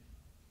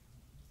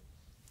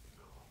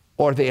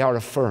or they are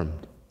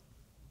affirmed.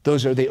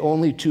 Those are the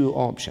only two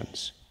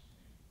options.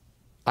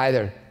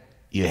 Either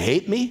you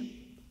hate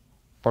me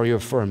or you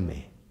affirm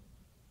me.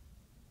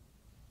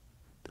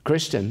 The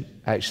Christian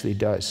actually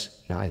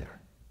does neither.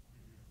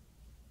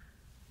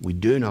 We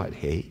do not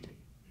hate,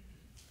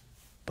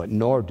 but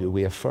nor do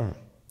we affirm.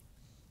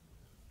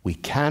 We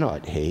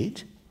cannot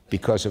hate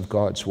because of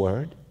God's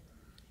word,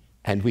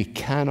 and we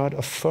cannot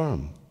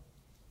affirm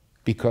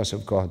because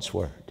of God's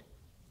word.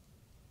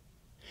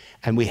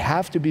 And we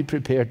have to be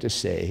prepared to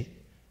say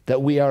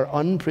that we are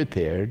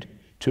unprepared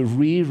to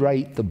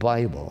rewrite the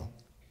Bible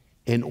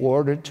in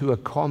order to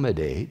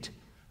accommodate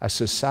a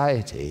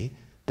society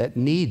that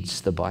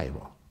needs the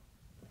Bible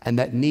and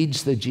that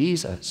needs the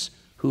Jesus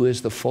who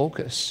is the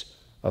focus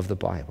of the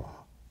Bible.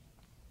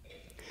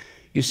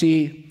 You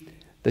see,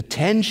 the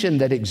tension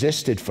that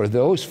existed for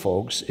those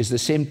folks is the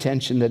same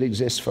tension that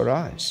exists for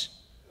us.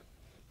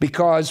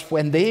 Because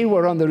when they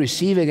were on the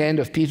receiving end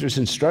of Peter's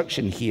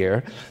instruction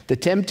here, the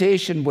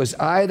temptation was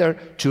either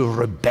to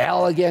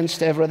rebel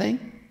against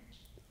everything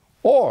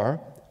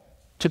or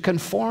to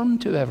conform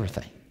to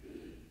everything.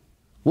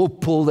 We'll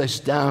pull this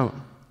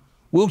down.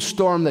 We'll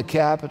storm the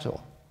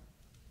Capitol.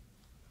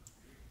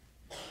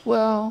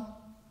 Well,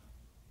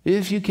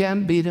 if you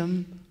can't beat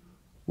them,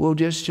 we'll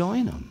just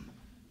join them.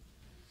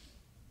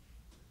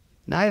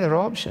 Neither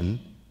option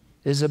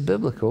is a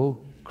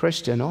biblical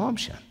Christian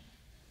option.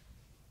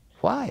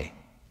 Why?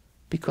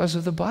 Because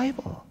of the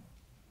Bible.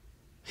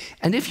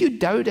 And if you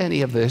doubt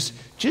any of this,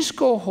 just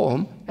go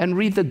home and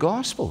read the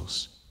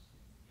Gospels.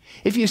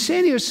 If you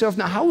say to yourself,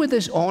 now how would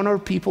this honor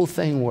people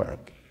thing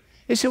work?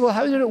 You say, well,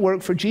 how did it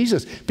work for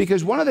Jesus?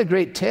 Because one of the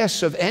great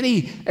tests of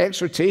any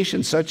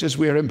exhortation such as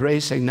we are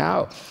embracing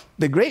now,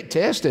 the great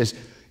test is,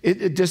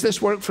 does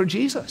this work for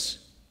Jesus?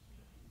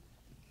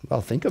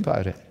 Well, think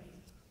about it.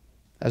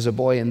 As a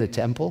boy in the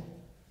temple,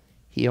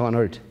 he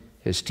honored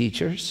his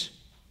teachers.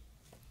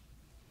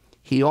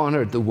 He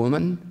honored the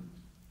woman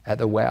at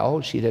the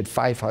well. She'd had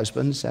 5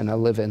 husbands and a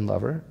live-in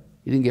lover.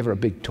 He didn't give her a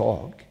big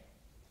talk.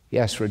 He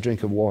asked for a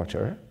drink of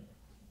water.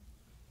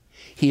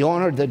 He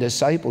honored the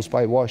disciples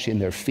by washing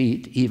their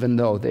feet, even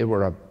though they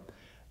were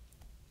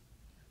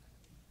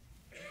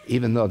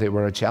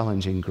a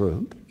challenging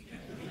group.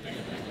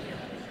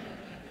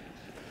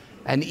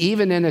 And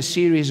even in a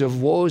series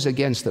of woes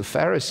against the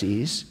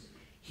Pharisees,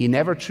 he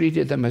never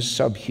treated them as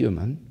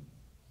subhuman,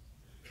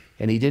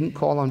 and he didn't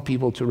call on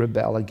people to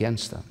rebel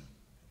against them.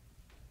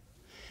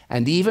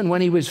 And even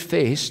when he was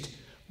faced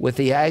with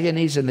the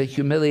agonies and the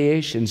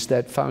humiliations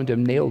that found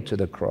him nailed to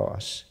the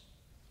cross,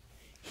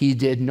 he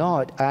did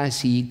not, as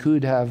he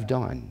could have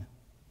done,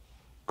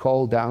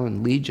 call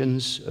down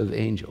legions of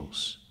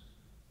angels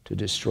to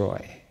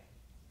destroy.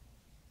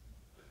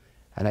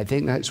 And I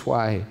think that's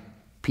why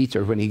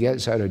Peter, when he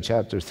gets out of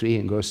chapter 3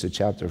 and goes to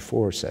chapter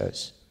 4,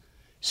 says,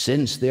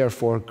 since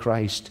therefore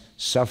Christ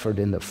suffered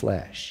in the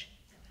flesh,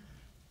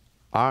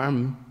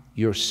 arm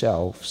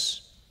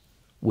yourselves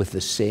with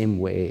the same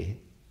way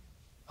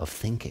of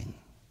thinking.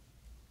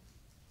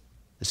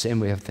 The same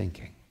way of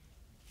thinking.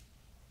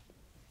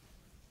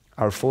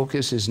 Our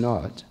focus is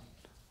not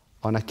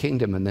on a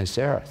kingdom in this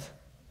earth.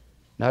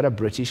 Not a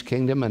British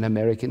kingdom, an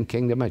American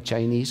kingdom, a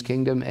Chinese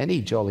kingdom,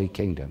 any jolly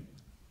kingdom.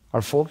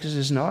 Our focus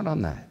is not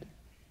on that,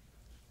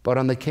 but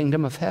on the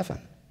kingdom of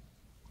heaven.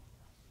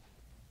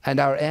 And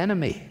our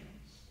enemy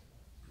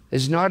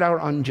is not our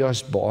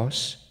unjust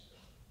boss.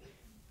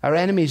 Our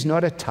enemy is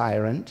not a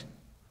tyrant,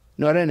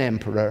 not an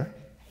emperor,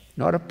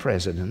 not a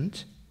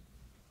president.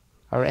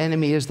 Our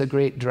enemy is the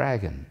great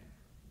dragon,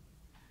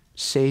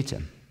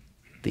 Satan,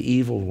 the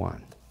evil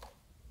one.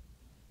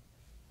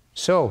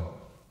 So,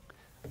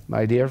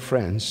 my dear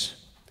friends,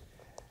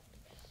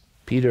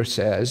 Peter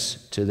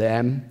says to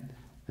them,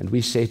 and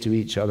we say to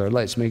each other,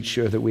 let's make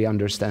sure that we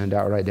understand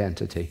our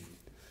identity.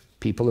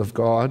 People of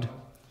God,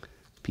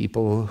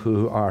 people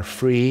who are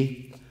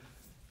free,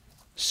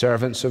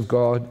 servants of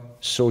God,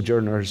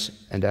 sojourners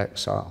and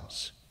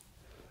exiles.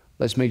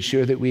 Let's make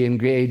sure that we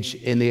engage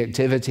in the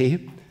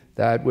activity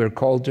that we're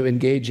called to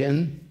engage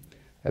in,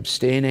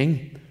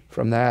 abstaining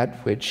from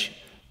that which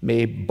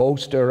may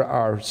bolster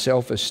our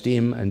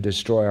self-esteem and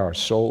destroy our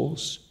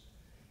souls,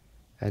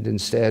 and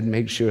instead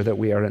make sure that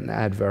we are an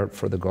advert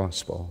for the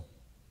gospel.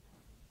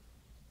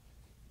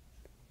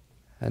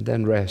 And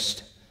then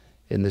rest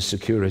in the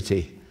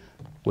security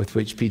with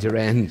which Peter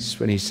ends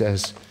when he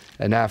says,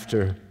 and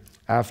after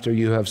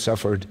you have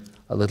suffered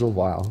a little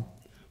while,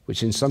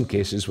 which in some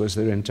cases was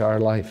their entire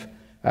life,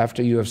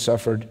 after you have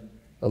suffered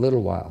a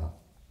little while,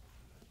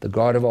 the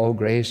God of all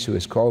grace, who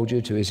has called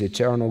you to his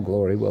eternal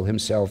glory, will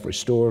himself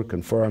restore,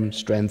 confirm,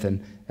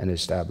 strengthen, and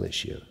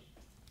establish you.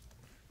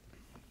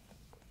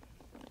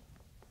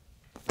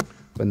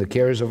 When the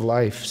cares of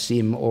life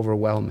seem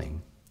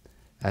overwhelming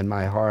and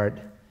my heart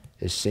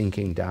is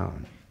sinking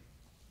down,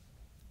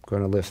 I'm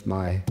going to lift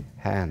my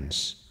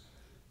hands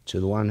to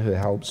the one who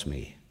helps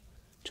me,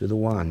 to the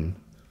one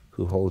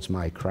who holds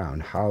my crown.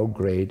 How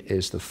great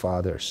is the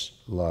Father's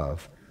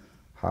love,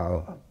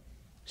 how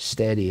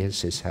steady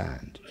is his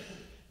hand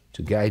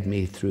to guide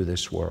me through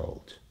this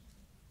world.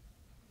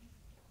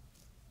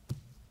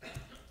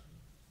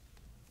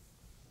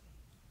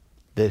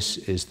 This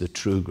is the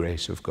true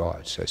grace of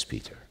God, says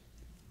Peter.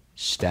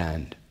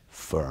 Stand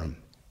firm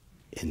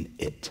in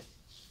it.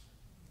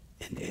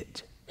 In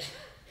it.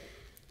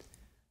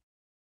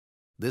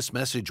 This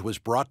message was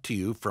brought to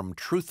you from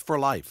Truth for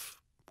Life,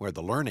 where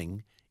the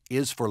learning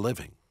is for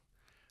living.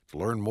 To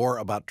learn more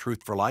about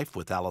Truth for Life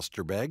with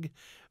Alistair Begg,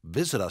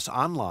 visit us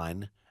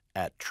online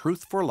at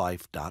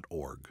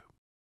truthforlife.org.